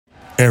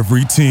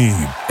Every team,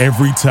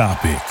 every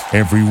topic,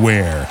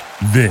 everywhere.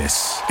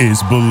 This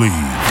is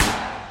Believe.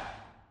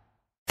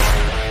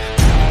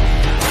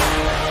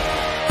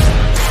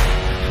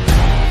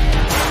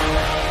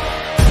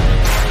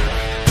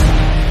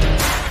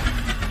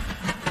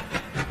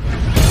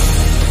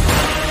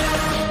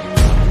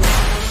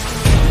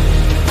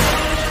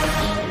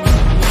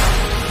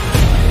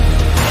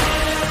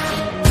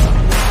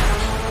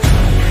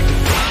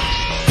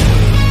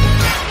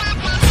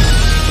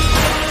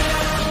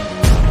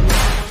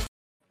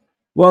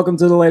 Welcome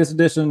to the latest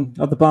edition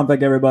of the Pump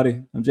Fake,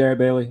 everybody. I'm Jarrett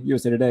Bailey,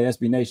 USA Today,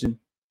 SB Nation.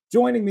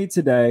 Joining me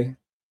today,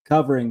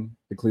 covering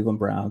the Cleveland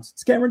Browns,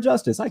 it's Camryn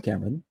Justice. Hi,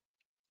 Camryn.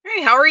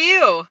 Hey, how are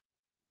you?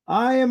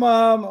 I am,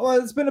 well,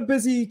 it's been a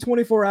busy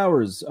 24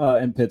 hours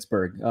in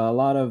Pittsburgh. A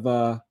lot of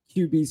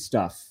QB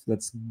stuff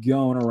that's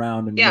going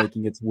around and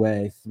making its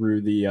way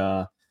through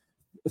the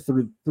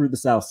through the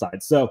South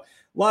Side. So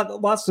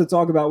lots to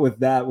talk about with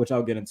that, which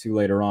I'll get into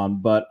later on.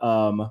 But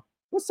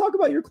let's talk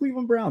about your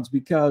Cleveland Browns,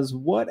 because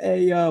what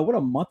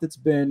a month it's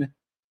been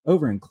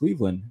over in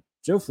Cleveland.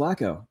 Joe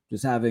Flacco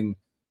just having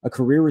a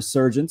career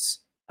resurgence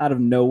out of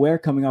nowhere,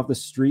 coming off the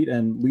street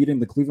and leading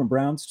the Cleveland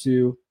Browns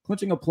to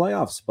clinching a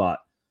playoff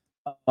spot.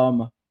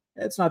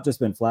 It's not just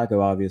been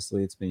Flacco,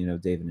 obviously. It's been,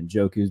 David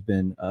Njoku's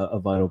been a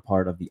vital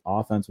part of the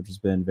offense, which has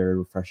been very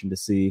refreshing to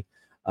see.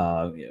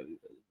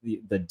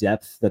 The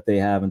depth that they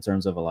have in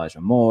terms of Elijah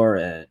Moore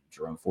and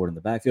Jerome Ford in the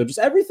backfield, just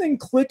everything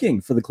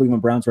clicking for the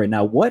Cleveland Browns right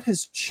now. What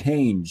has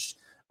changed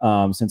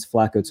since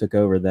Flacco took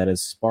over that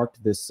has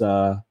sparked this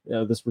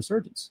this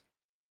resurgence?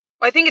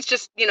 Well, I think it's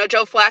just,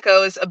 Joe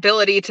Flacco's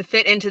ability to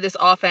fit into this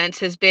offense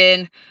has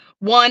been,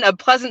 one, a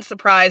pleasant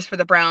surprise for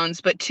the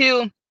Browns, but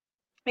two,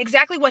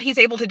 exactly what he's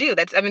able to do.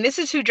 This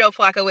is who Joe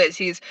Flacco is.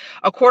 He's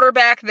a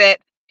quarterback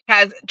that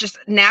has just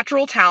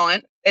natural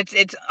talent.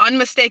 It's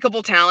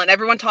unmistakable talent.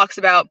 Everyone talks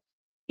about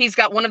he's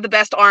got one of the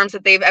best arms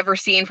that they've ever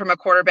seen from a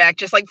quarterback,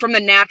 just like from the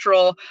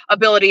natural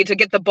ability to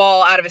get the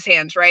ball out of his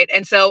hands, right?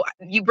 And so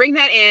you bring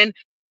that in,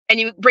 and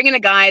you bring in a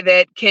guy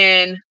that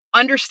can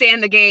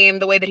understand the game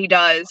the way that he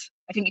does.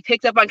 I think he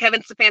picked up on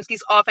Kevin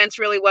Stefanski's offense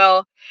really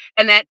well,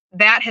 and that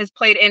has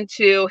played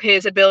into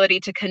his ability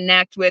to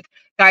connect with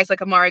guys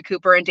like Amari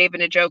Cooper and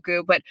David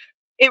Njoku. But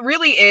it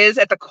really is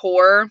at the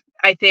core,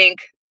 I think,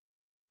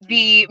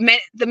 the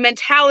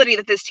mentality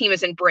that this team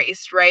has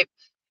embraced, right?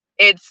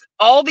 It's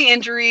all the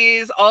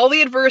injuries, all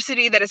the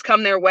adversity that has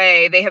come their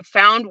way. They have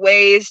found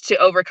ways to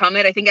overcome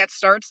it. I think that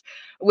starts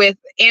with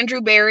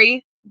Andrew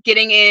Berry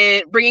bringing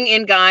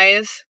in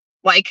guys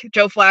like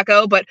Joe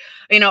Flacco, but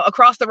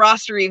across the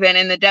roster, even,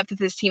 and the depth that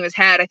this team has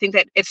had. I think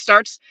that it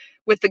starts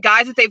with the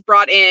guys that they've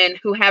brought in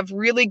who have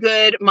really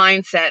good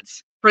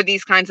mindsets for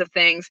these kinds of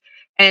things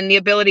and the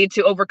ability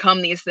to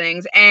overcome these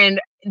things.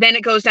 And then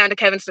it goes down to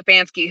Kevin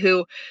Stefanski,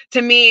 who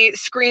to me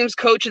screams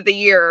coach of the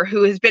year,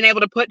 who has been able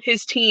to put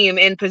his team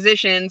in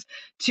positions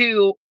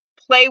to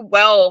play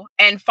well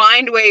and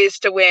find ways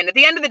to win. At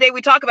the end of the day,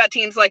 we talk about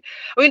teams like,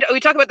 we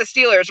talk about the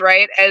Steelers,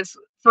 right? As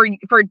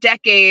for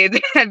decades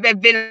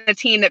have been a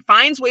team that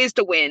finds ways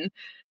to win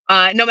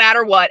no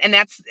matter what. And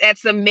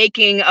that's the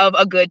making of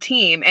a good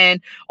team.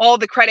 And all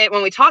the credit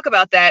when we talk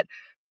about that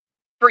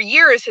for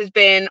years has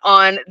been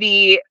on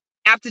the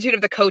aptitude of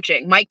the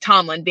coaching, Mike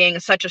Tomlin being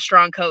such a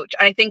strong coach.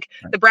 I think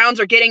the Browns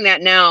are getting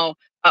that now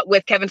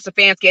with Kevin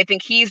Stefanski. I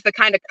think he's the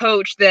kind of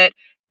coach that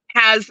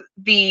has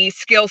the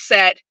skill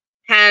set,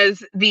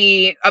 has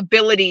the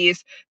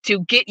abilities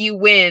to get you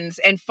wins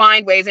and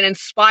find ways and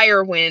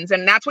inspire wins.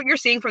 And that's what you're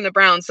seeing from the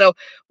Browns. So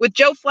with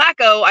Joe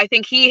Flacco, I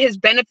think he has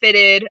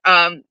benefited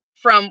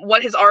from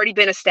what has already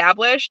been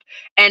established,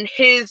 and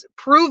his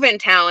proven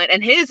talent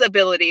and his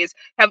abilities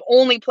have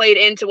only played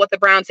into what the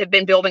Browns have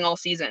been building all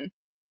season.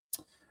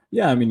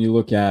 Yeah, you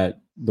look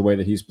at the way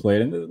that he's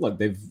played, and look,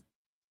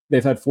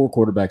 they've had four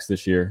quarterbacks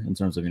this year in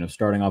terms of,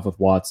 starting off with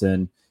Watson,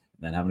 and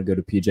then having to go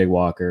to PJ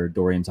Walker,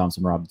 Dorian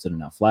Thompson-Robinson, and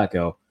now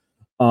Flacco.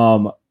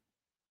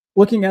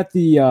 Looking at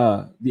the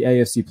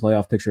AFC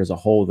playoff picture as a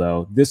whole,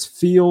 though, this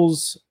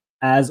feels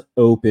as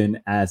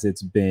open as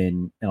it's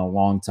been in a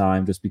long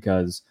time, just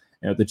because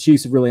the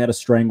Chiefs have really had a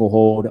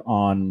stranglehold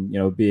on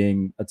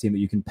being a team that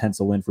you can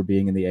pencil in for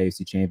being in the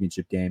AFC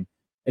Championship game.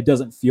 It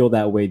doesn't feel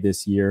that way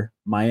this year.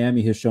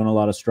 Miami has shown a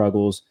lot of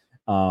struggles.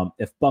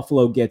 If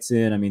Buffalo gets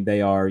in,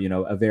 they are,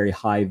 a very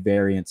high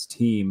variance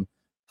team.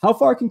 How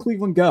far can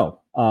Cleveland go?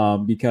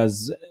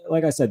 Because,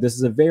 like I said, this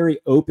is a very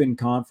open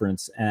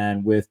conference,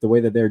 and with the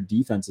way that their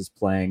defense is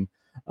playing,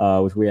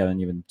 which we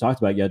haven't even talked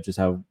about yet, just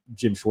how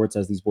Jim Schwartz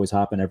has these boys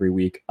hopping every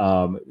week,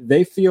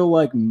 they feel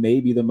like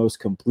maybe the most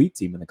complete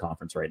team in the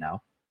conference right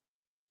now.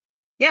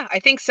 Yeah, I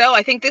think so.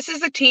 I think this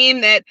is a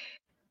team that,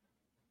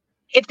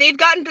 if they've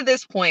gotten to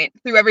this point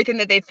through everything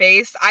that they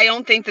faced, I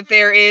don't think that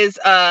there is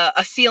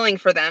a ceiling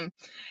for them.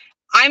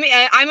 I'm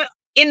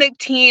in the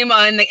team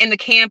in the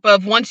camp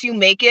of, once you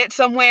make it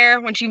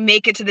somewhere, once you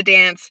make it to the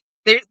dance,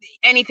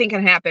 anything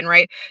can happen,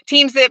 right?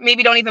 Teams that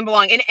maybe don't even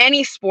belong in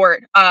any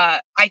sport.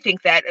 I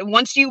think that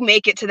once you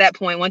make it to that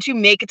point, once you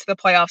make it to the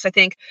playoffs, I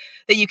think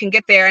that you can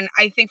get there. And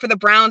I think for the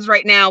Browns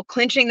right now,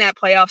 clinching that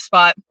playoff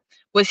spot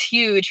was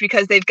huge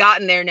because they've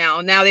gotten there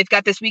now. Now they've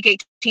got this week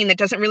 18 that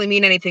doesn't really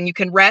mean anything. You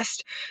can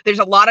rest. There's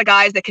a lot of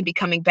guys that can be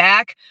coming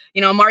back.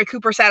 Amari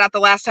Cooper sat out the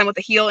last time with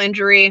a heel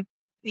injury.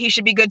 He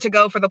should be good to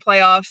go for the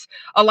playoffs.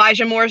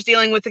 Elijah Moore's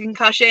dealing with a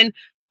concussion,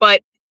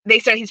 but they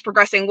said he's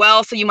progressing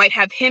well, so you might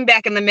have him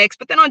back in the mix.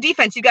 But then on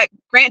defense, you got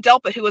Grant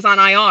Delpit, who was on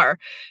IR.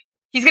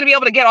 He's going to be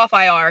able to get off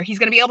IR. He's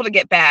going to be able to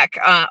get back.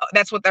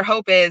 That's what their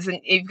hope is. And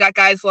you've got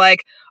guys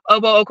like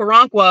Obo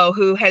Okoronkwo,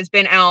 who has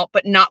been out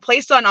but not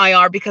placed on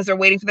IR because they're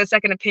waiting for the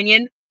second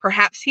opinion.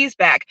 Perhaps he's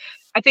back.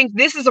 I think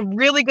this is a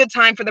really good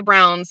time for the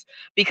Browns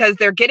because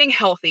they're getting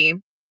healthy.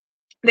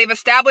 They've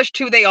established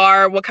who they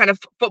are, what kind of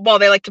football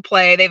they like to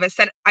play. They've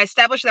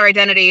established their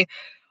identity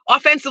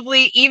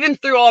offensively, even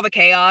through all the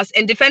chaos.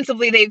 And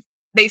defensively,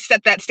 they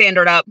set that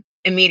standard up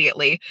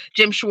immediately.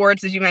 Jim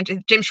Schwartz, as you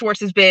mentioned,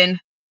 has been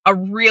a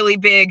really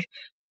big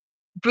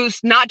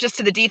boost, not just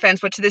to the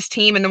defense, but to this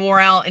team and the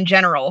morale in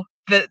general.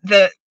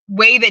 The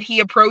way that he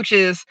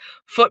approaches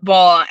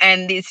football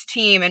and this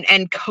team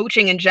and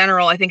coaching in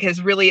general, I think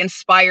has really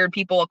inspired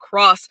people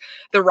across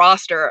the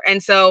roster.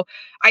 And so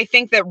I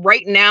think that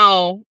right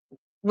now,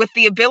 with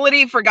the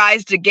ability for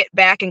guys to get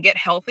back and get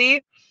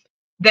healthy,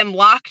 them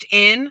locked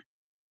in,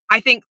 I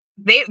think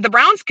the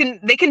Browns can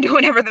do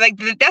whatever. Like,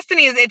 the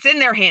destiny it's in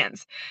their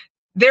hands.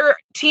 Their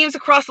teams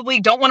across the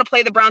league don't want to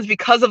play the Browns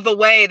because of the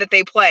way that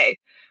they play,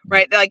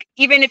 right? Like,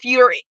 even if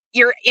you're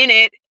in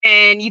it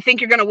and you think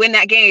you're going to win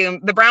that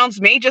game, the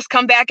Browns may just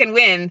come back and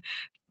win.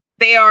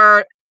 They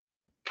are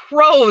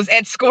pros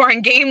at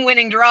scoring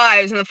game-winning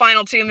drives in the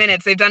final 2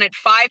 minutes. They've done it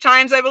 5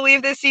 times, I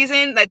believe, this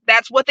season.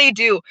 That's what they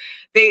do.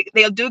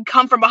 They'll do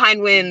come from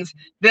behind wins.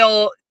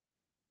 They'll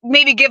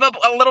maybe give up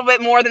a little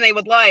bit more than they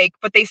would like,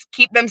 but they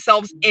keep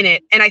themselves in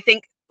it. And I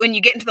think when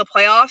you get into the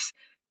playoffs,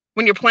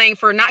 when you're playing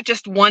for not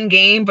just one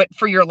game, but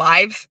for your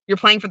lives, you're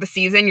playing for the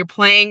season, you're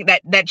playing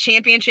that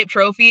championship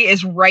trophy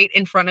is right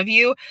in front of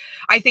you.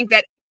 I think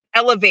that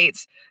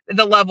elevates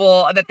the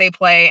level that they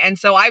play. And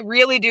so I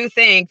really do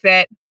think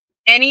that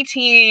any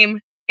team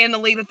in the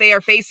league that they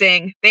are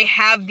facing, they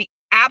have the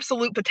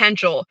absolute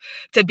potential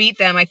to beat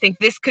them. I think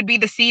this could be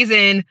the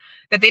season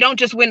that they don't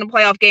just win a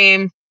playoff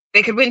game.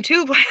 They could win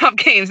 2 playoff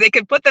games. They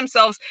could put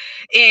themselves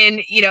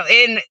in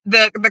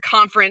the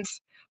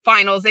conference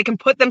finals. They can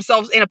put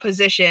themselves in a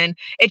position.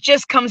 It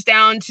just comes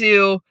down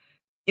to,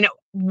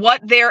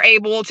 what they're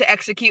able to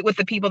execute with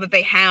the people that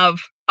they have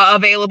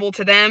available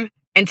to them.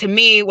 And to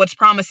me, what's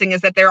promising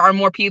is that there are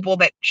more people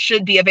that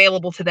should be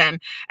available to them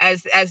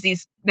as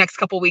these next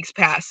couple weeks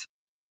pass.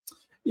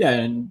 Yeah.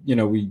 And,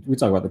 we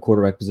talk about the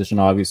quarterback position,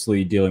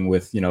 obviously dealing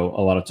with, a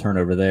lot of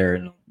turnover there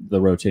and the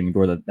rotating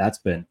door that's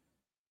been.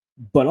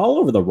 But all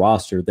over the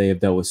roster, they have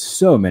dealt with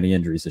so many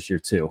injuries this year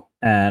too.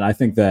 And I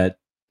think that,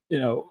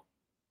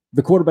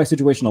 the quarterback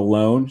situation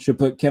alone should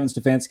put Kevin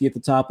Stefanski at the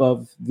top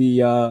of the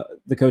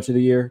coach of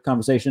the year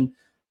conversation.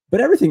 But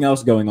everything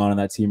else going on in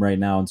that team right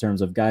now in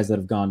terms of guys that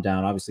have gone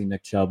down, obviously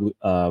Nick Chubb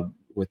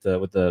with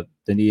the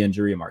knee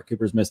injury, Amari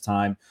Cooper's missed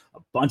time, a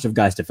bunch of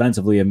guys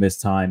defensively have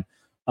missed time.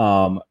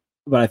 But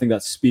I think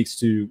that speaks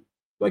to,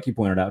 like you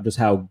pointed out, just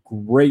how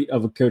great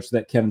of a coach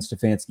that Kevin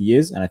Stefanski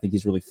is. And I think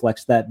he's really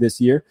flexed that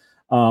this year,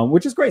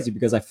 which is crazy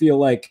because I feel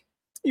like,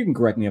 you can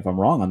correct me if I'm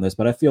wrong on this,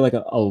 but I feel like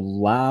a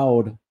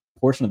loud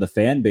portion of the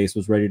fan base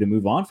was ready to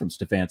move on from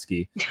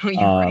Stefanski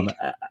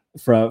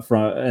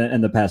from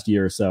in the past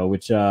year or so,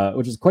 which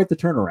is quite the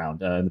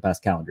turnaround in the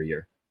past calendar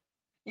year.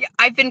 Yeah,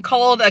 I've been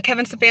called a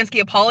Kevin Stefanski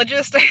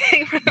apologist, I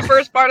think, for the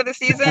first part of the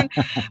season,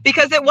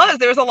 because there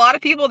was a lot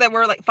of people that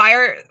were like,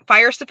 fire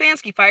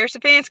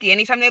Stefanski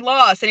anytime they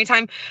lost,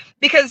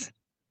 because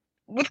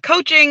with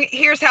coaching,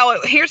 here's how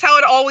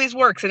it always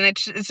works. And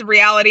it's the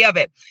reality of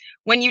it.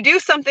 When you do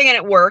something and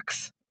it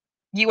works,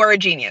 you are a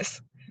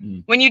genius.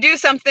 When you do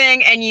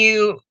something and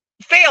you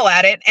fail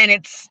at it and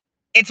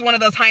it's one of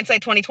those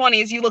hindsight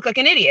 2020s, you look like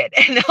an idiot.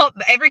 And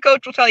every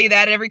coach will tell you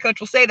that, and every coach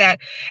will say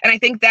that. And I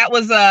think that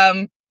was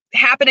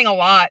happening a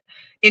lot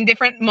in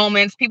different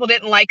moments. People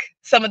didn't like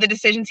some of the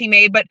decisions he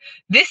made, but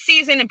this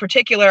season in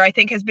particular, I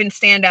think, has been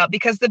standout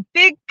because the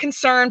big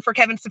concern for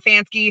Kevin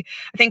Stefanski,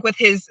 I think with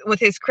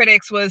his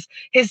critics, was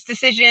his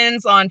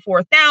decisions on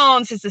 4th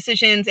downs, his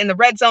decisions in the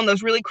red zone,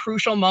 those really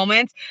crucial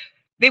moments.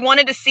 They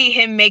wanted to see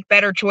him make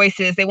better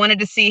choices. They wanted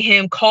to see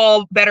him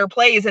call better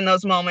plays in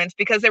those moments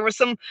because there were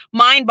some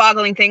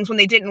mind-boggling things when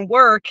they didn't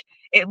work.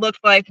 It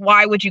looked like,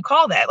 why would you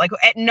call that? Like,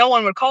 no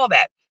one would call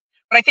that.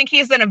 But I think he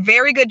has done a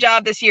very good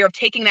job this year of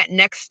taking that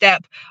next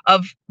step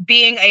of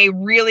being a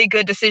really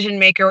good decision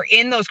maker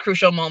in those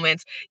crucial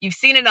moments. You've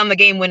seen it on the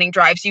game-winning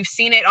drives. You've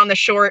seen it on the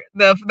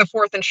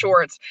 4th and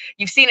shorts.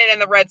 You've seen it in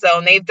the red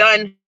zone. They've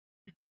done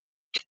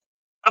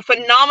a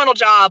phenomenal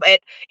job at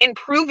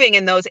improving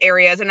in those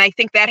areas. And I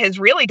think that has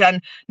really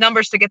done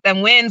numbers to get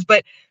them wins.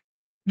 But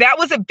that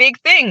was a big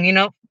thing.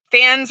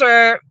 Fans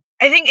are,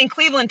 I think in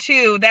Cleveland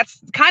too,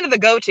 that's kind of the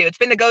go-to. It's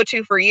been the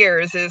go-to for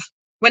years, is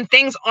when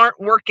things aren't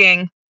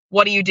working,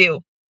 what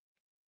do?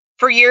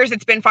 For years,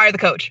 it's been fire the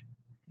coach,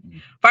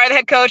 fire the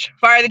head coach,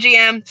 fire the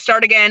GM,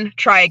 start again,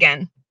 try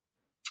again.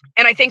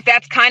 And I think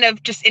that's kind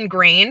of just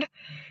ingrained.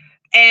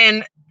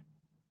 And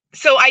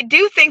So I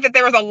do think that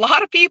there was a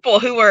lot of people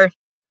who were,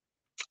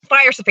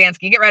 fire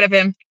Stefanski, get rid of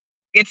him.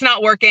 It's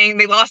not working.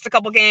 They lost a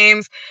couple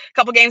games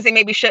they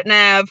maybe shouldn't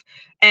have.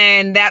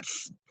 And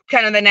that's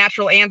kind of the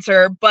natural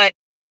answer. But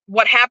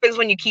what happens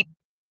when you keep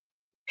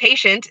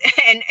patient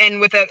and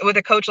with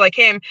a coach like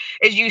him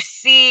is you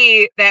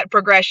see that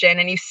progression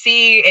and you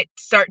see it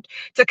start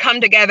to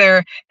come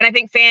together. And I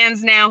think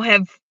fans now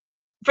have,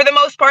 for the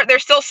most part,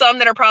 there's still some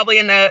that are probably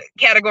in the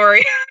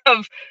category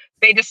of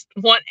they just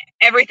want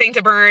everything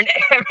to burn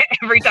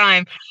every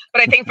time.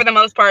 But I think for the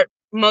most part,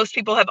 most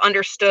people have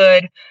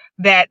understood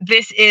that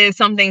this is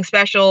something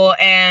special.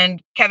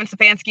 And Kevin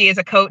Stefanski is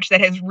a coach that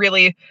has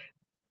really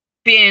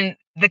been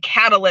the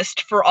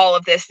catalyst for all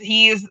of this.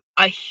 He's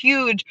a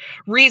huge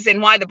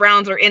reason why the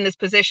Browns are in this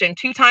position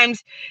 2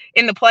 times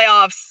in the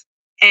playoffs,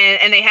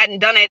 and they hadn't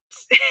done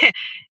it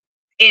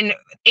in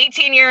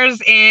 18 years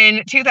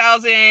in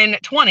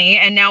 2020.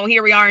 And now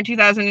here we are in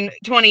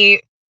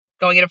 2020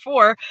 going into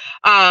 4.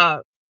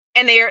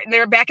 And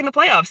they're back in the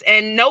playoffs,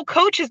 and no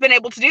coach has been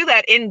able to do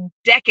that in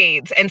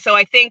decades. And so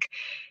I think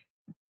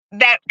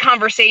that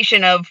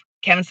conversation of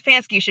Kevin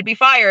Stefanski should be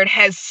fired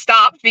has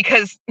stopped,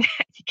 because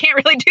you can't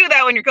really do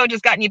that when your coach has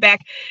gotten you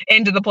back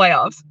into the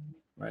playoffs.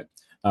 Right.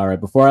 All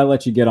right. Before I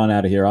let you get on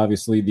out of here,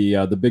 obviously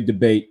the big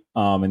debate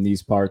in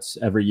these parts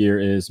every year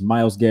is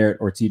Myles Garrett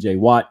or TJ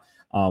Watt.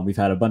 We've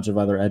had a bunch of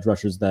other edge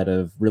rushers that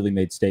have really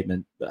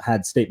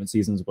had statement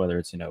seasons, whether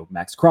it's,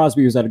 Max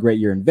Crosby, who's had a great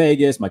year in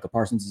Vegas. Micah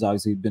Parsons has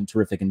obviously been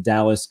terrific in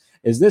Dallas.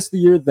 Is this the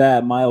year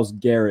that Myles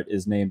Garrett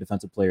is named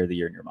Defensive Player of the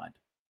Year in your mind?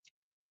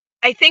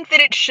 I think that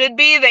it should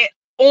be. The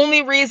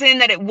only reason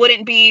that it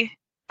wouldn't be,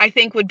 I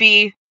think, would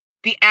be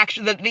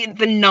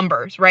the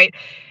numbers, right?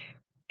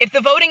 If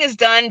the voting is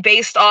done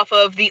based off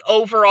of the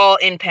overall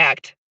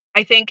impact,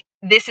 I think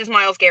this is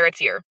Myles Garrett's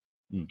year.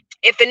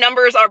 If the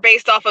numbers are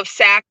based off of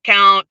sack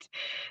count,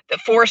 the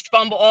forced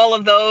fumble, all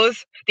of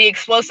those, the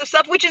explosive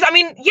stuff, which is,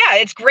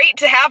 it's great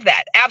to have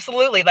that.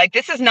 Absolutely. Like,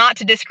 this is not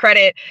to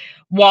discredit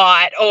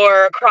Watt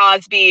or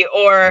Crosby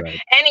or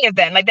any of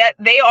them like that.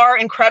 They are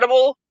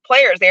incredible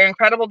players. They're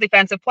incredible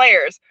defensive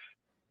players.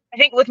 I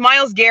think with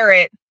Myles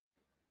Garrett,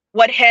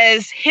 what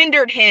has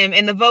hindered him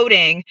in the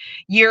voting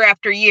year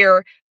after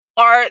year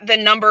are the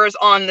numbers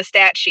on the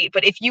stat sheet.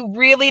 But if you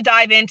really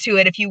dive into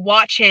it, if you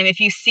watch him, if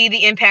you see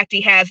the impact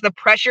he has, the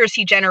pressures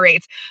he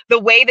generates, the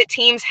way that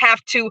teams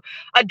have to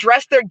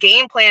address their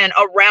game plan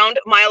around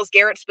Myles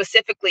Garrett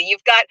specifically,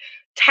 you've got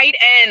tight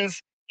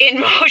ends in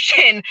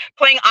motion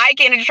playing eye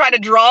candy to try to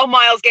draw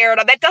Myles Garrett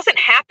up. That doesn't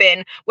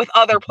happen with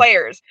other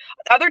players.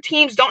 Other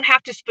teams don't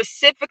have to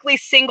specifically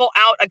single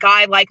out a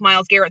guy like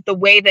Myles Garrett the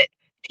way that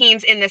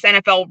teams in this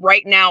NFL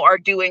right now are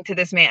doing to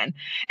this man.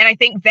 And I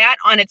think that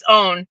on its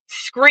own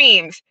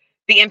screams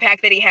the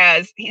impact that he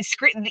has.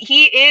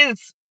 He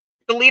is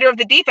the leader of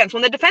the defense.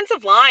 When the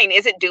defensive line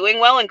isn't doing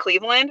well in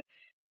Cleveland,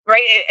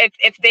 right?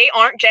 If they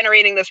aren't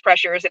generating those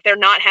pressures, if they're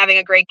not having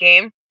a great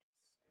game,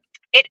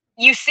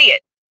 you see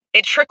it.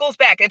 It trickles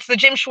back. It's the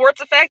Jim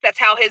Schwartz effect. That's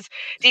how his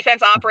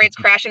defense operates,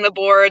 crashing the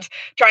boards,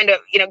 trying to,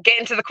 get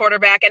into the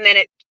quarterback, and then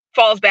it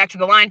falls back to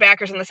the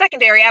linebackers in the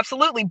secondary.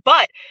 Absolutely.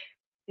 But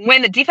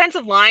when the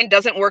defensive line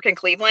doesn't work in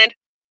Cleveland,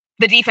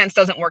 the defense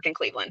doesn't work in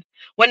Cleveland.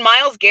 When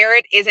Myles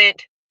Garrett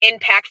isn't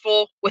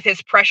impactful with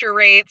his pressure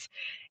rates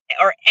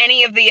or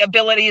any of the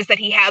abilities that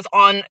he has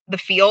on the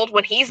field,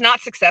 when he's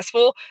not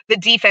successful, the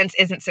defense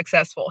isn't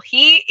successful.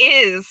 He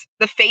is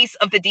the face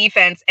of the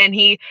defense, and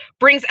he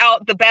brings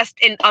out the best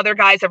in other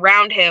guys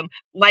around him,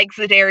 like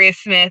Zadarius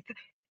Smith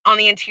on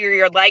the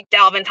interior, like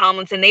Dalvin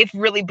Tomlinson. They've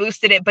really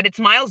boosted it, but it's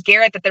Myles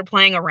Garrett that they're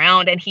playing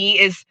around, and he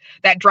is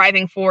that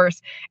driving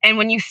force. And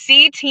when you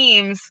see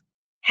teams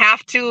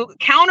have to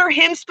counter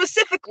him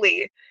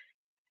specifically,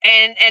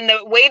 and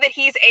the way that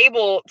he's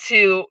able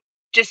to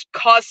just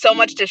cause so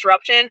much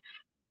disruption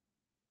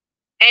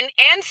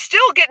and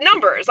still get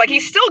numbers, like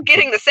he's still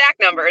getting the sack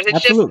numbers. It's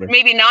Absolutely. Just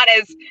maybe not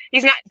as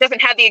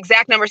doesn't have the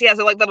exact numbers. He has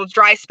a little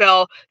dry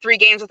spell, 3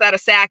 games without a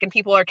sack, and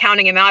people are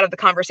counting him out of the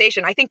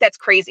conversation. I think that's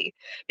crazy,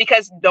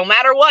 because no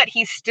matter what,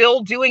 he's still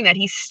doing that.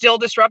 He's still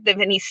disruptive,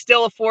 and he's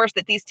still a force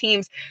that these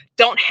teams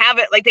don't have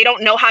it. Like, they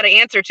don't know how to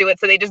answer to it.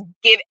 So they just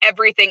give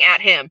everything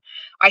at him.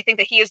 I think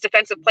that he is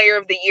Defensive Player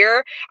of the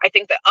Year. I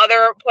think that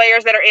other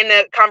players that are in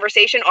the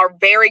conversation are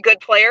very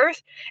good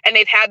players, and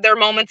they've had their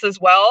moments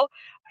as well.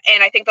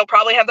 And I think they'll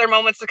probably have their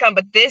moments to come.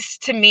 But this,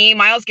 to me,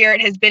 Myles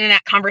Garrett has been in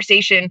that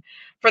conversation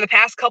for the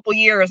past couple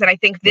years. And I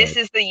think this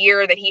is the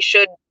year that he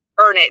should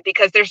earn it,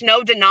 because there's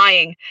no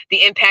denying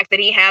the impact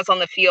that he has on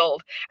the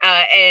field.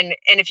 And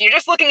if you're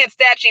just looking at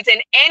stat sheets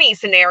in any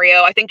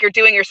scenario, I think you're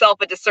doing yourself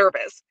a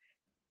disservice.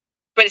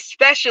 But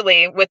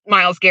especially with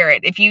Myles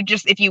Garrett, if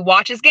you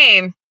watch his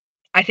game,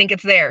 I think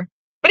it's there.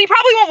 But he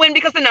probably won't win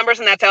because of the numbers,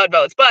 and that's how it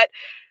votes. But,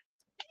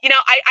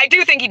 I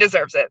do think he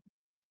deserves it.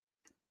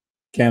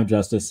 Cam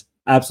Justice.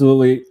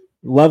 Absolutely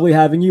lovely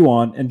having you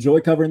on. Enjoy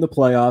covering the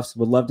playoffs.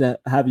 Would love to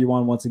have you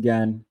on once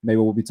again. Maybe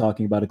we'll be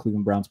talking about a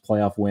Cleveland Browns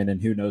playoff win,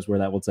 and who knows where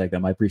that will take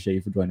them. I appreciate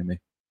you for joining me.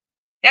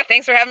 Yeah,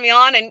 thanks for having me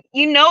on. And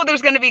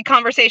there's going to be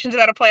conversations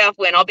about a playoff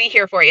win. I'll be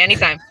here for you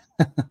anytime.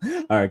 All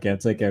right, Cam.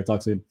 Take care.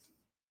 Talk soon.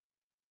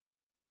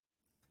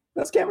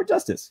 that's Camryn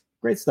Justice.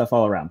 Great stuff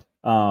all around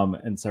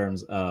in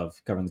terms of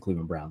covering the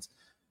Cleveland Browns.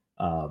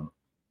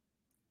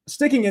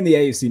 Sticking in the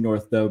AFC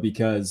North, though,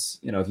 because,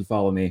 if you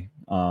follow me,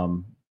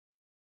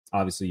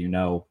 obviously, being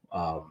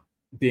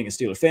a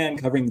Steelers fan,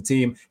 covering the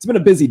team, it's been a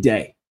busy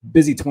day,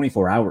 busy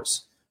 24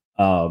 hours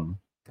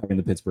covering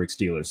the Pittsburgh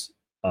Steelers.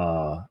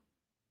 A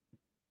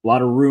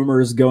lot of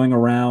rumors going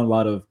around, a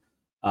lot of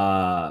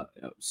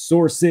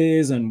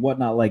sources and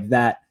whatnot like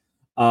that.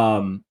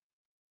 So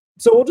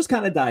we'll just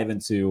kind of dive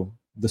into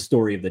the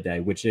story of the day,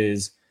 which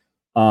is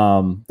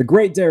the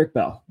great Derek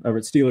Bell over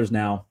at Steelers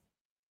Now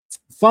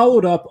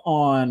followed up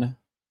on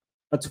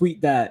a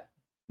tweet that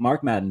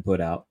Mark Madden put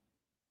out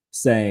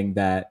saying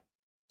that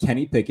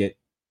Kenny Pickett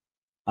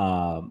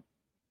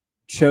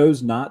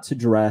chose not to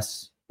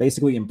dress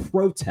basically in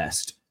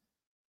protest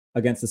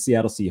against the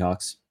Seattle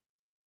Seahawks.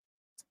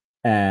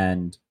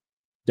 And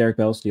Derek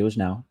Bell, Steelers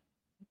Now,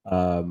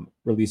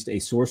 released a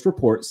source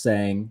report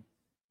saying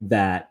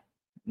that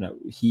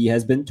he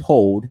has been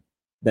told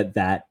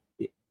that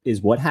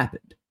is what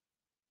happened.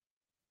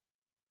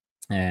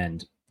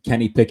 And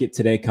Kenny Pickett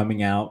today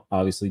coming out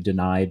obviously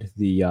denied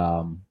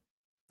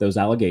those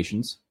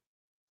allegations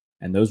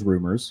and those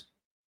rumors.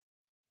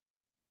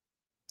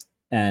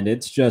 And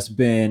it's just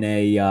been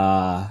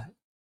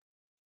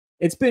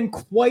it's been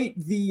quite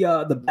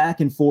the back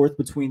and forth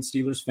between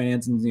Steelers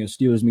fans and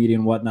Steelers media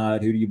and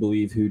whatnot. Who do you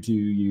believe? Who do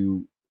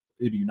you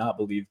not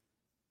believe?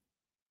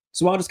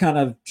 So I'll just kind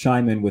of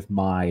chime in with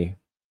my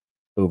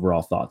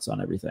overall thoughts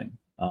on everything.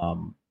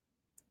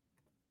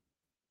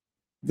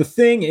 The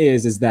thing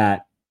is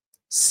that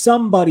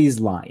somebody's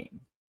lying,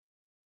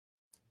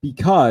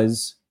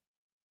 because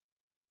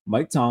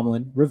Mike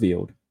Tomlin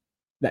revealed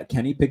that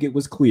Kenny Pickett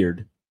was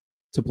cleared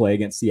to play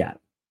against Seattle.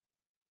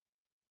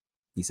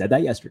 He said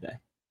that yesterday.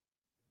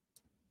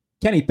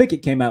 Kenny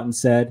Pickett came out and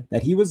said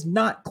that he was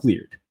not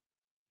cleared.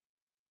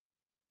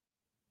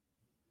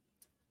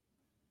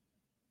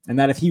 And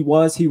that if he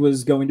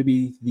was going to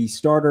be the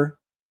starter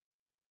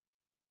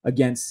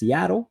against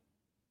Seattle,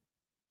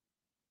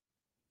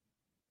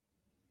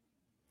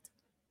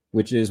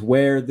 which is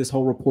where this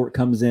whole report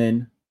comes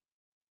in.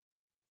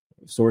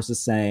 Sources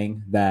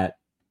saying that,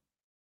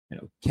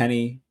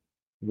 Kenny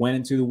went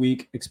into the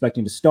week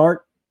expecting to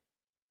start.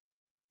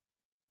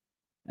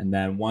 And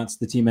then once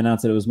the team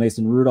announced that it was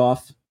Mason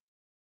Rudolph,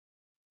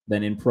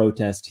 then in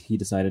protest, he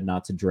decided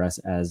not to dress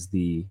as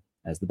the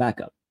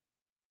backup.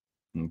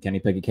 And Kenny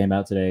Pickett came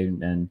out today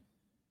and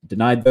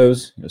denied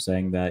those,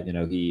 saying that,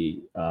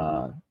 he,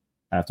 I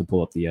have to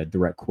pull up the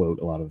direct quote.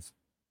 A lot of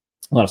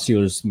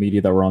Steelers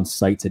media that were on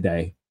site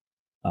today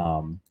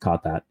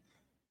caught that.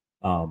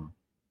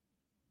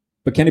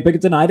 But Kenny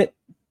Pickett denied it.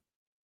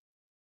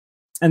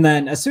 And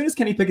then as soon as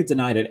Kenny Pickett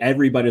denied it,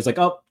 everybody was like,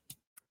 oh,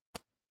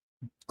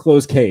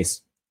 closed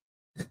case,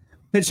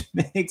 which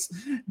makes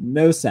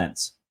no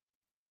sense.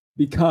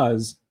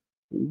 Because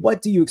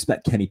what do you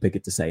expect Kenny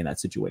Pickett to say in that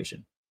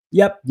situation?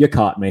 Yep, you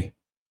caught me.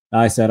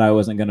 I said I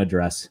wasn't going to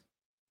dress.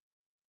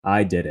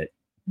 I did it.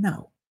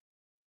 No.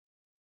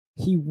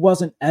 He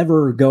wasn't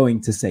ever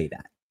going to say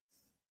that.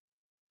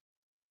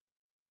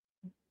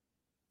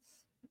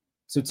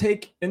 So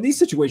in these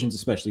situations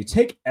especially,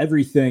 take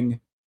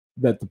everything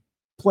that the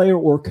player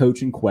or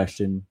coach in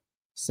question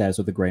says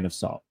with a grain of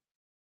salt.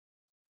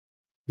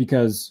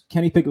 Because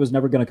Kenny Pickett was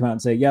never going to come out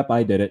and say, yep,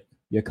 I did it.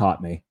 You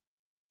caught me.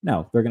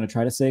 No, they're going to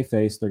try to save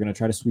face. They're going to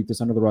try to sweep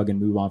this under the rug and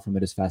move on from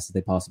it as fast as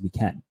they possibly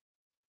can.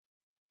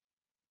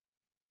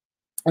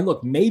 And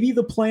look, maybe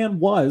the plan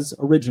was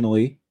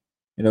originally,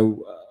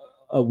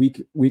 a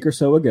week or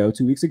so ago,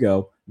 2 weeks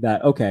ago,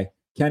 that, okay,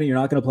 Kenny, you're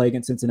not going to play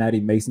against Cincinnati.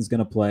 Mason's going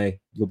to play.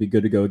 You'll be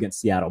good to go against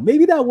Seattle.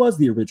 Maybe that was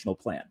the original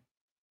plan.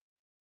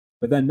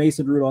 But then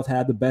Mason Rudolph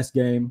had the best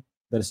game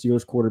that a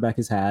Steelers quarterback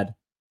has had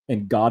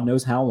in God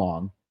knows how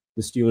long.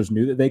 The Steelers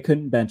knew that they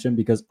couldn't bench him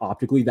because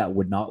optically that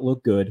would not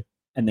look good,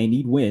 and they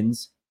need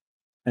wins.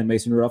 And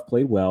Mason Rudolph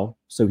played well,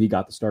 so he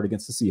got the start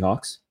against the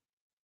Seahawks.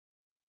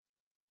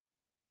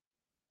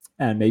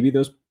 And maybe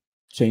those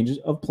changes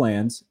of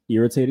plans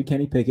irritated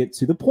Kenny Pickett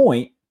to the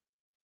point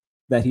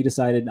that he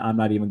decided, I'm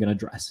not even going to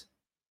dress,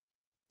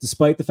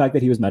 despite the fact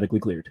that he was medically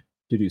cleared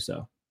to do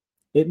so.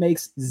 It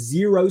makes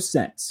zero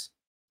sense,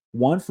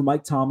 one, for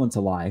Mike Tomlin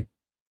to lie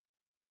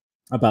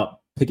about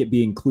Pickett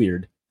being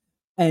cleared,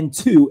 and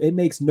two, it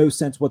makes no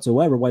sense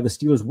whatsoever why the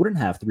Steelers wouldn't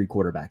have three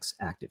quarterbacks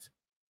active.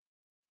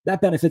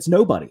 That benefits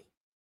nobody.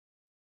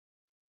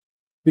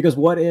 Because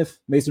what if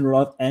Mason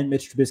Rudolph and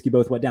Mitch Trubisky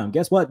both went down?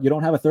 Guess what? You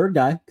don't have a third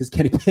guy because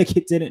Kenny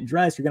Pickett didn't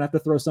dress. You're going to have to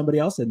throw somebody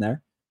else in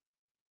there.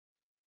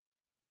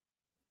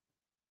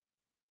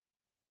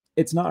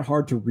 It's not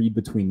hard to read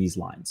between these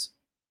lines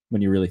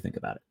when you really think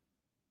about it.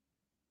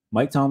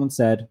 Mike Tomlin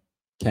said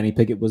Kenny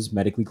Pickett was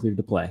medically cleared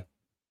to play.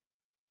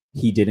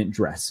 He didn't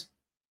dress.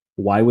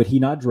 Why would he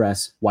not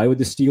dress? Why would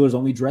the Steelers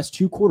only dress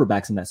two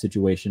quarterbacks in that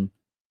situation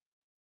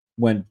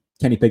when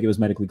Kenny Pickett was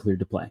medically cleared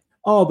to play?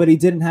 Oh, but he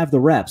didn't have the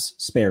reps.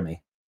 Spare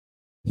me.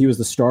 He was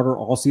the starter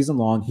all season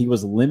long. He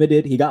was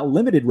limited. He got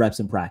limited reps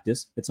in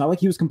practice. It's not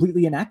like he was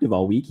completely inactive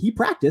all week. He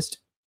practiced.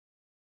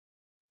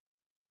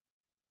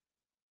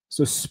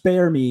 So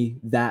spare me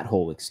that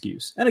whole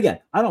excuse. And again,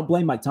 I don't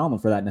blame Mike Tomlin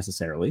for that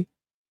necessarily.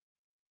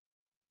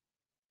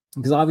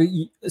 Because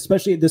obviously,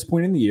 especially at this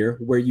point in the year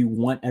where you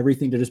want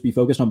everything to just be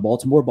focused on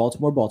Baltimore,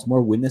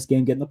 win this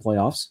game, get in the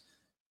playoffs,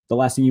 the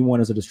last thing you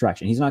want is a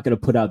distraction. He's not going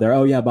to put out there,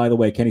 oh yeah, by the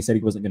way, Kenny said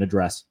he wasn't going to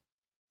dress.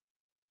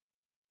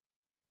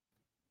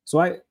 So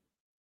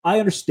I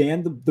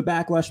understand the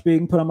backlash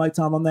being put on Mike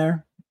Tomlin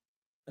there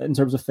in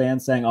terms of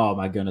fans saying, oh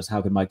my goodness,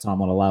 how could Mike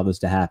Tomlin allow this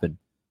to happen?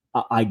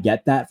 I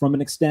get that from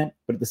an extent,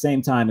 but at the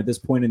same time, at this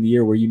point in the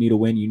year where you need a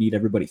win, you need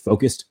everybody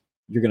focused.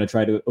 You're going to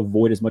try to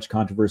avoid as much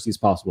controversy as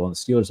possible. And the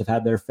Steelers have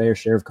had their fair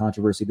share of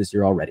controversy this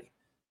year already.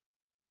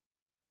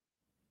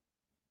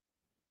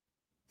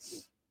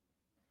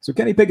 So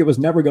Kenny Pickett was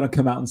never going to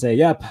come out and say,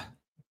 yep,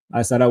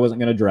 I said I wasn't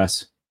going to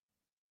dress.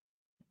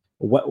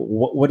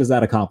 What does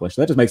that accomplish?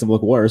 That just makes them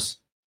look worse.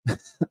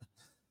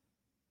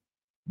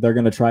 They're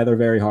going to try their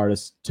very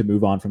hardest to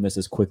move on from this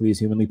as quickly as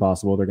humanly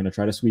possible. They're going to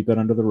try to sweep it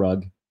under the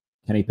rug.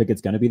 Kenny Pickett's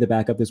going to be the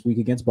backup this week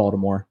against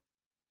Baltimore.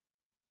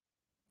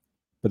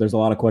 But there's a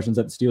lot of questions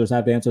that the Steelers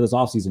have to answer this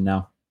offseason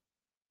now.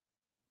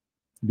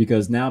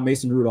 Because now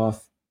Mason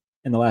Rudolph,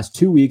 in the last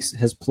 2 weeks,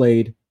 has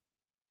played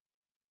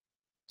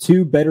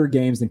 2 better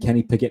games than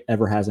Kenny Pickett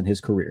ever has in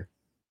his career.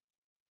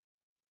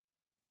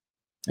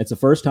 It's the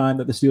first time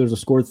that the Steelers have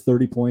scored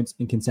 30 points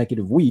in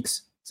consecutive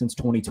weeks since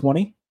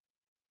 2020.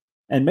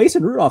 And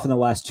Mason Rudolph in the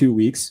last 2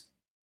 weeks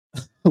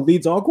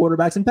leads all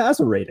quarterbacks in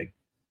passer rating.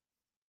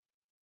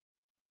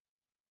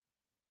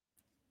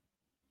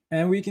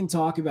 And we can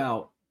talk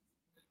about,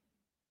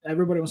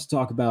 everybody wants to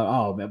talk about,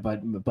 oh,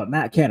 but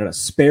Matt Canada,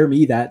 spare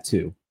me that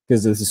too.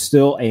 Because this is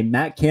still a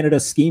Matt Canada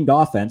schemed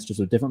offense,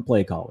 just with different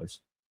play callers.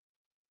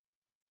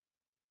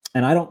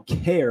 And I don't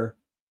care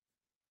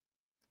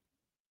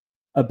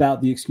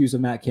about the excuse of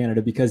Matt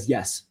Canada because,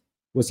 yes,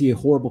 was he a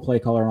horrible play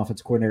caller and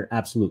offensive coordinator?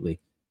 Absolutely.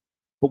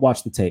 But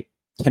watch the tape.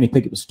 Kenny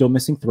Pickett was still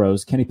missing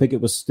throws. Kenny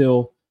Pickett was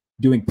still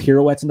doing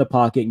pirouettes in the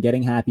pocket and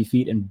getting happy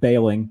feet and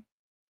bailing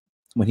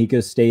when he could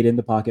have stayed in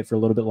the pocket for a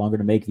little bit longer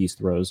to make these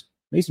throws.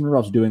 Mason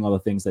Rudolph's doing all the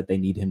things that they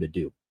need him to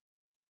do.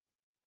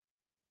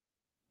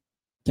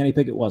 Kenny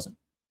Pickett wasn't.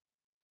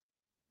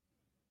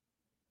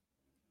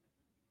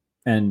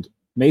 And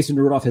Mason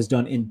Rudolph has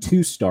done in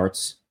 2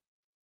 starts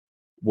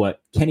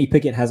what Kenny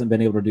Pickett hasn't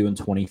been able to do in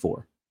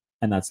 24.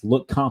 And that's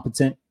look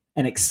competent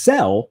and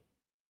excel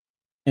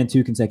in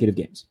 2 consecutive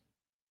games.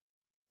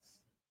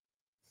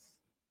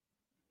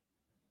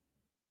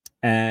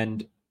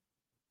 And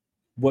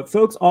what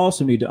folks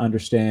also need to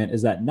understand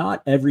is that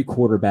not every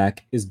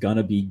quarterback is going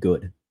to be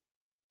good.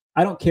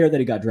 I don't care that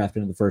he got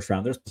drafted in the first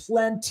round. There's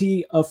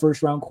plenty of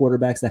first-round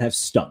quarterbacks that have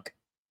stunk.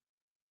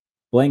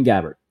 Blaine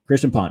Gabbert,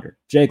 Christian Ponder,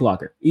 Jake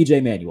Locker,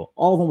 EJ Manuel,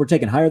 all of them were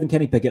taken higher than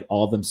Kenny Pickett.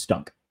 All of them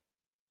stunk.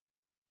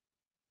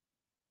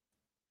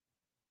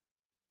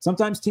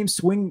 Sometimes teams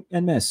swing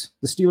and miss.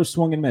 The Steelers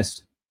swung and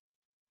missed.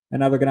 And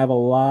now they're going to have a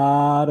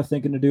lot of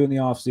thinking to do in the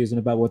offseason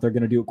about what they're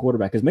going to do at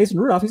quarterback. Because Mason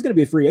Rudolph, he's going to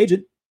be a free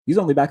agent. He's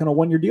only back on a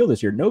 1-year deal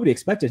this year. Nobody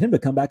expected him to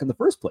come back in the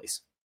first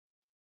place.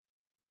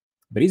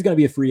 But he's going to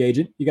be a free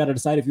agent. You got to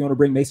decide if you want to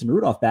bring Mason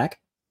Rudolph back.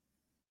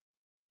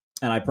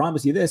 And I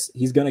promise you this,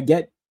 he's going to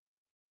get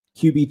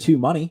QB2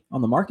 money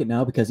on the market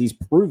now because he's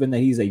proven that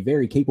he's a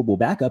very capable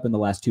backup in the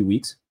last 2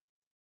 weeks.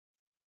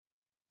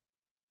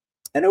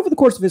 And over the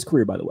course of his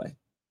career, by the way.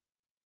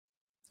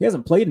 He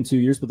hasn't played in 2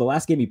 years, but the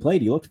last game he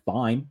played, he looked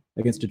fine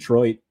against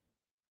Detroit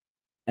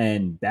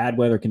and bad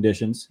weather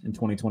conditions in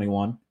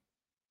 2021.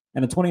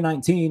 And in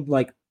 2019,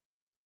 like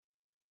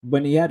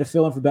when he had to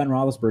fill in for Ben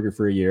Roethlisberger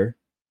for a year,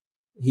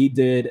 he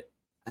did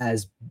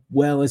as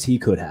well as he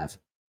could have.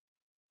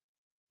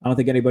 I don't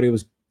think anybody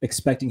was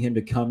expecting him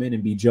to come in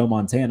and be Joe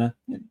Montana.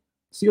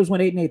 Steelers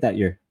went 8-8 that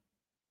year.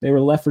 They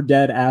were left for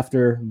dead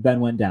after Ben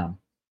went down.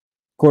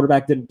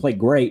 Quarterback didn't play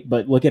great,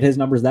 but look at his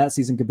numbers that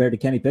season compared to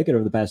Kenny Pickett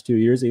over the past 2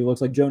 years. He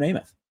looks like Joe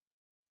Namath.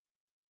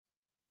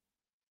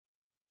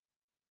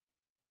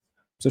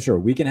 So sure,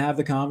 we can have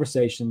the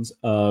conversations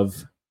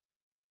of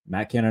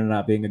Matt Canada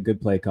not being a good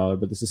play caller,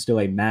 but this is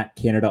still a Matt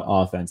Canada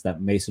offense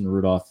that Mason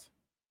Rudolph,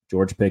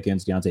 George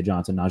Pickens, Deontay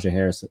Johnson, Najee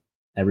Harris,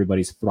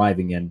 everybody's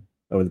thriving in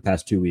over the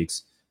past 2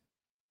 weeks.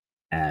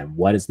 And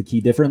what is the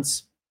key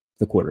difference?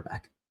 The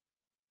quarterback.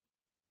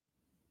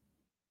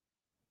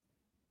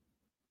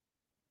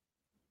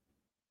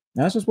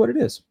 Now, that's just what it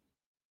is.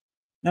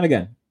 And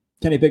again,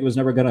 Kenny Pickett was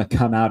never going to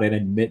come out and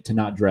admit to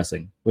not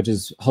dressing, which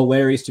is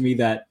hilarious to me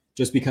that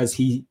just because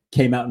he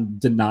came out and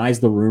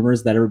denies the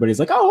rumors that everybody's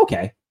like, oh,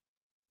 okay.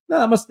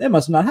 No, it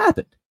must not have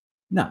happened.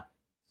 No.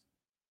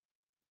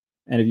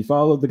 And if you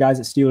follow the guys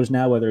at Steelers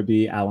now, whether it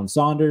be Alan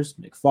Saunders,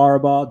 Nick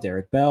Farabaugh,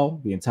 Derek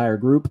Bell, the entire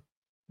group,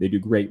 they do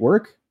great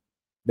work.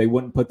 They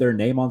wouldn't put their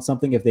name on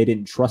something if they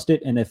didn't trust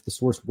it and if the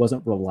source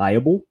wasn't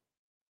reliable.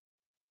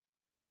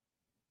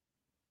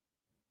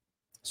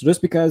 So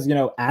just because,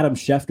 Adam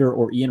Schefter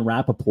or Ian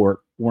Rappaport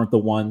weren't the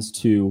ones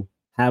to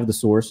have the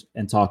source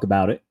and talk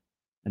about it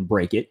and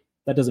break it,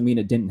 that doesn't mean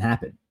it didn't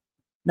happen.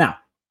 Now,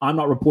 I'm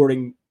not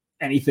reporting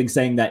anything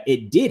saying that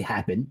it did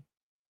happen,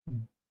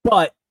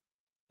 but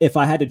if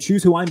I had to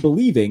choose who I'm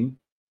believing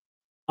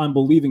I'm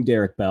believing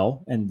Derek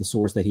Bell and the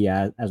source that he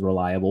had as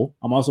reliable.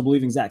 I'm also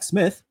believing Zach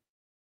Smith,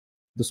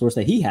 the source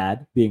that he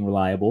had being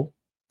reliable.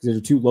 Because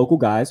these are two local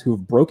guys who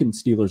have broken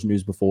Steelers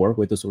news before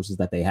with the sources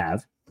that they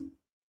have.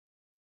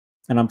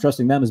 And I'm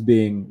trusting them as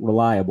being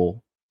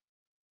reliable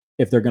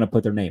if they're going to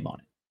put their name on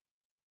it.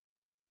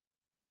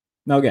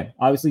 Now, again,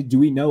 obviously, do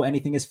we know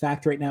anything is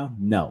fact right now?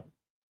 No.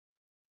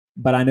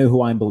 But I know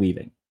who I'm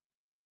believing,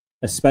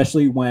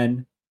 especially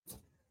when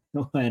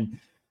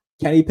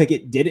Kenny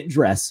Pickett didn't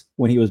dress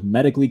when he was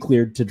medically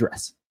cleared to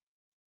dress.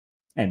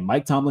 And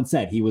Mike Tomlin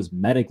said he was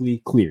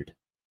medically cleared.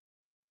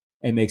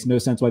 It makes no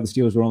sense why the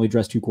Steelers would only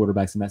dress two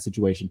quarterbacks in that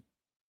situation.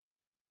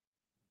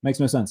 Makes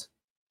no sense.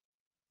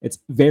 It's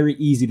very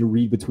easy to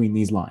read between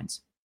these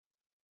lines.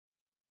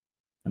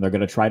 And they're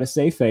going to try to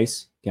save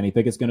face. Kenny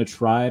Pickett's going to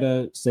try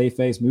to save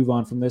face, move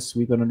on from this,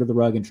 sweep it under the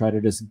rug, and try to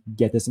just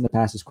get this in the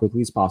past as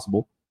quickly as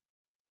possible.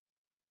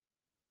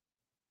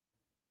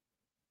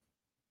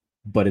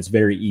 But it's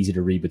very easy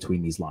to read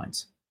between these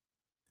lines.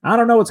 I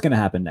don't know what's going to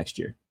happen next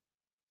year.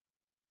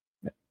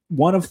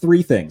 One of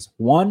three things.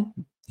 One,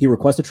 he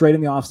requests a trade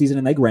in the offseason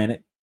and they grant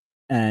it,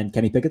 and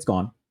Kenny Pickett's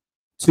gone.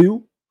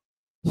 Two,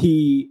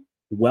 he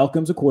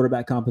welcomes a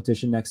quarterback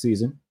competition next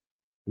season,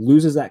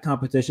 loses that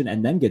competition,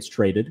 and then gets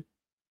traded.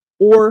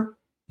 Or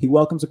he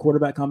welcomes a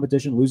quarterback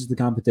competition, loses the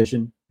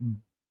competition,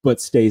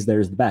 but stays there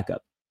as the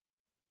backup.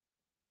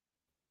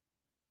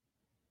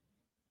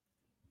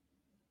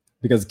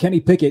 Because Kenny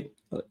Pickett,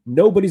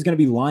 nobody's going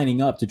to be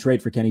lining up to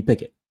trade for Kenny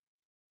Pickett,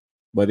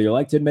 whether you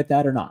like to admit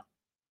that or not.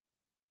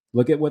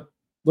 Look at what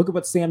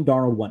Sam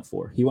Darnold went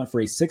for. He went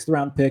for a 6th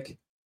round pick,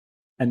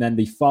 and then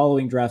the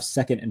following draft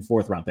 2nd and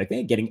 4th round pick. They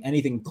ain't getting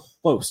anything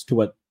close to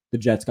what the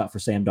Jets got for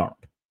Sam Darnold.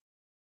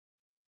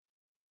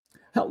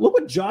 Hell, look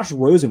what Josh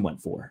Rosen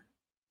went for.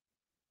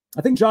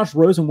 I think Josh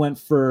Rosen went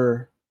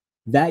for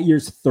that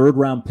year's 3rd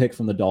round pick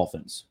from the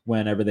Dolphins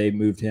whenever they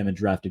moved him and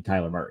drafted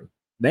Kyler Murray.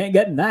 They ain't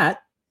getting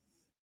that.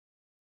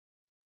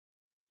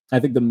 I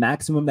think the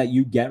maximum that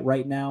you get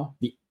right now,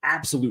 the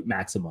absolute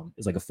maximum,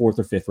 is like a 4th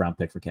or 5th round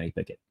pick for Kenny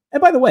Pickett.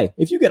 And by the way,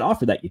 if you get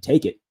offered that, you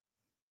take it.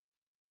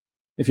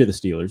 If you're the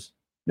Steelers,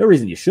 no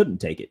reason you shouldn't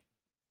take it.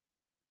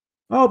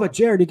 Oh, but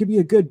Jarrett, he could be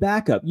a good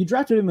backup. You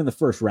drafted him in the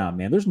 1st round,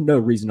 man. There's no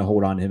reason to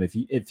hold on to him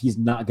if he's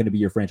not going to be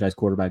your franchise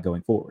quarterback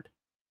going forward.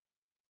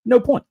 No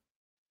point.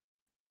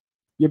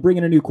 You're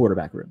bringing a new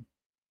quarterback room.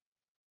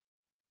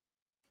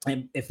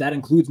 And if that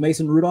includes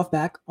Mason Rudolph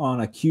back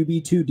on a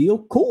QB2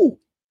 deal, cool.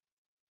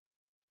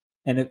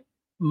 And if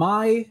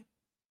my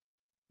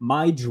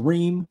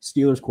dream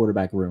Steelers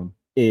quarterback room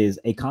is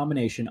a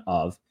combination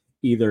of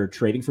either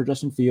trading for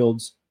Justin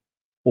Fields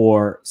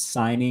or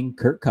signing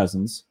Kirk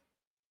Cousins,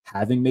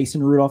 having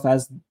Mason Rudolph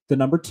as the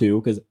number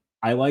 2, because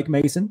I like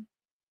Mason,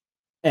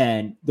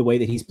 and the way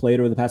that he's played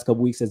over the past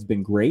couple weeks has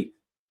been great.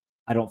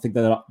 I don't think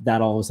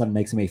that all of a sudden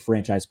makes him a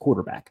franchise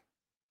quarterback,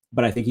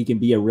 but I think he can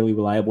be a really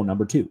reliable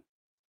number 2.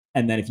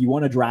 And then if you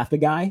want to draft a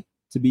guy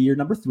to be your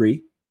number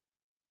 3,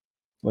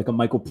 like a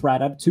Michael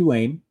Pratt out of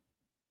Tulane,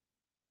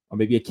 or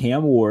maybe a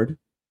Cam Ward,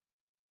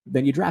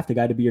 then you draft a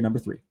guy to be your number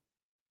 3.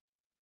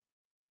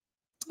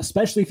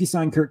 Especially if you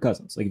sign Kirk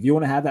Cousins. Like if you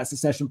want to have that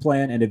succession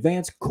plan in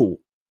advance, cool.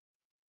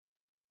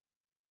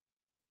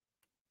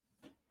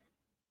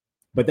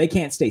 But they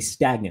can't stay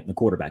stagnant in the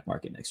quarterback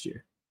market next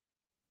year.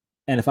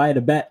 And if I had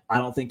to bet, I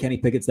don't think Kenny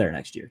Pickett's there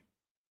next year.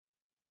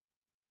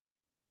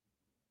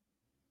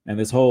 And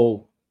this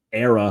whole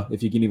era,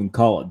 if you can even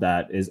call it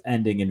that, is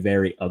ending in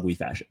very ugly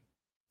fashion.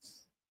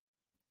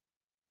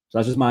 So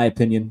that's just my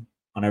opinion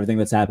on everything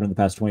that's happened in the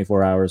past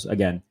 24 hours.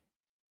 Again,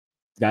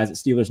 the guys at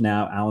Steelers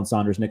Now, Alan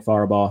Saunders, Nick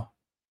Farabaugh,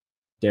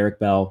 Derek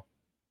Bell,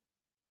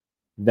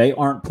 they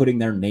aren't putting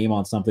their name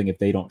on something if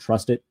they don't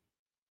trust it.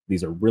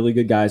 These are really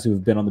good guys who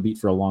have been on the beat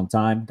for a long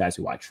time, guys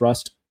who I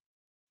trust,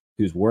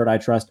 whose word I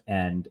trust,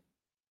 and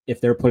if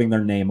they're putting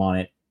their name on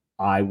it,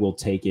 I will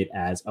take it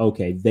as,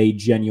 okay, they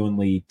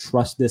genuinely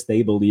trust this,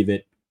 they believe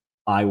it,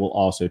 I will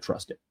also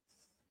trust it.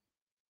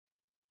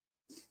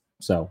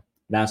 So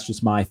that's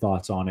just my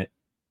thoughts on it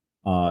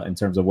in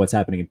terms of what's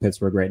happening in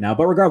Pittsburgh right now.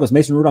 But regardless,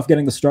 Mason Rudolph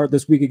getting the start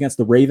this week against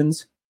the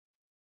Ravens.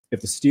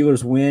 If the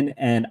Steelers win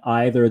and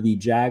either the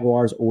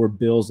Jaguars or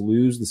Bills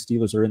lose, the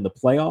Steelers are in the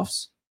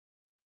playoffs.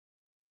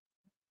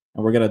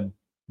 And we're going to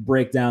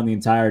break down the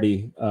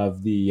entirety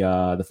of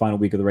the final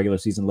week of the regular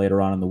season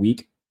later on in the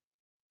week,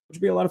 which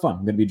will be a lot of fun.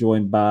 I'm going to be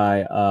joined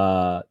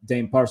by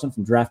Dame Parson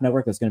from Draft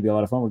Network. That's going to be a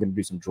lot of fun. We're going to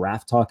do some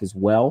draft talk as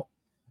well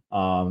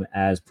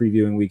as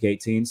previewing Week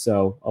 18.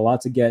 So a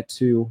lot to get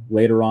to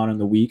later on in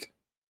the week.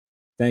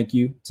 Thank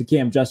you to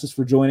Camryn Justice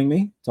for joining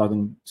me,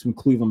 talking some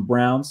Cleveland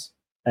Browns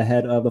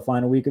ahead of the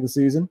final week of the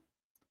season.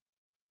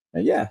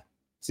 And yeah,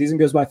 season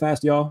goes by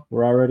fast, y'all.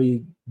 We're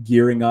already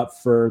gearing up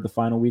for the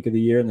final week of the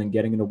year and then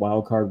getting into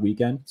wild card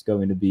weekend. It's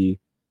going to be,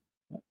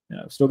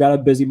 still got a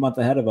busy month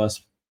ahead of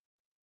us.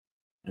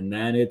 And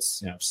then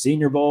it's,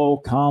 Senior Bowl,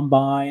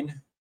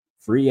 Combine,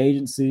 free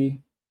agency.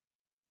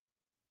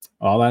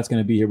 All that's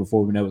going to be here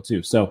before we know it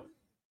too. So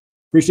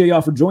appreciate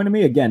y'all for joining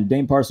me. Again,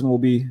 Dame Parson will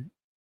be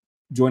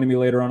joining me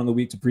later on in the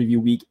week to preview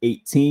Week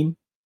 18.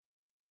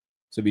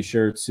 So be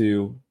sure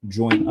to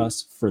join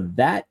us for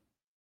that.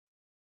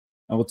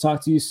 I will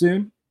talk to you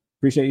soon.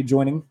 Appreciate you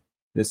joining.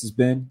 This has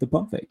been The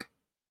Pump Fake.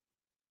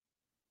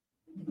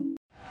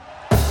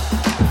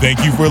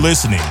 Thank you for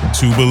listening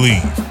to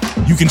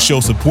Believe. You can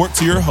show support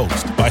to your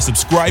host by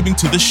subscribing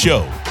to the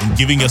show and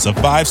giving us a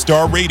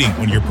 5-star rating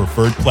on your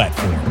preferred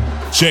platform.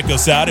 Check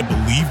us out at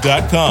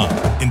Believe.com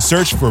and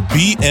search for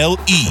BLEAV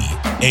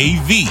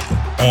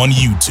on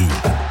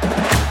YouTube.